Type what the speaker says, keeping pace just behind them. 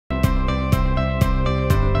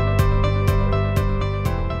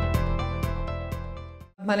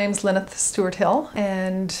My name is Lynneth Stuart-Hill,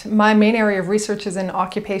 and my main area of research is in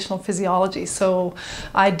occupational physiology. So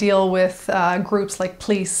I deal with groups like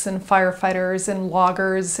police and firefighters and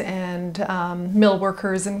loggers and mill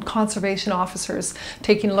workers and conservation officers,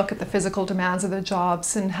 taking a look at the physical demands of their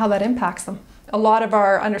jobs and how that impacts them. A lot of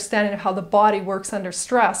our understanding of how the body works under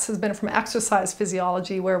stress has been from exercise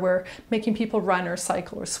physiology, where we're making people run or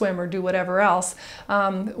cycle or swim or do whatever else.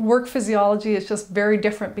 Work physiology is just very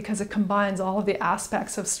different because it combines all of the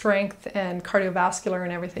aspects of strength and cardiovascular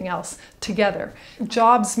and everything else together.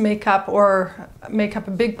 Jobs make up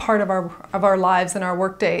a big part of our lives and our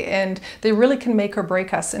workday, and they really can make or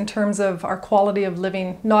break us in terms of our quality of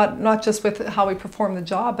living, not just with how we perform the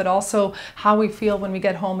job, but also how we feel when we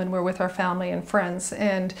get home and we're with our family and friends.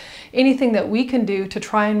 And anything that we can do to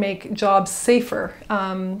try and make jobs safer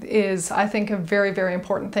is, I think, a very, very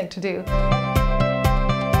important thing to do.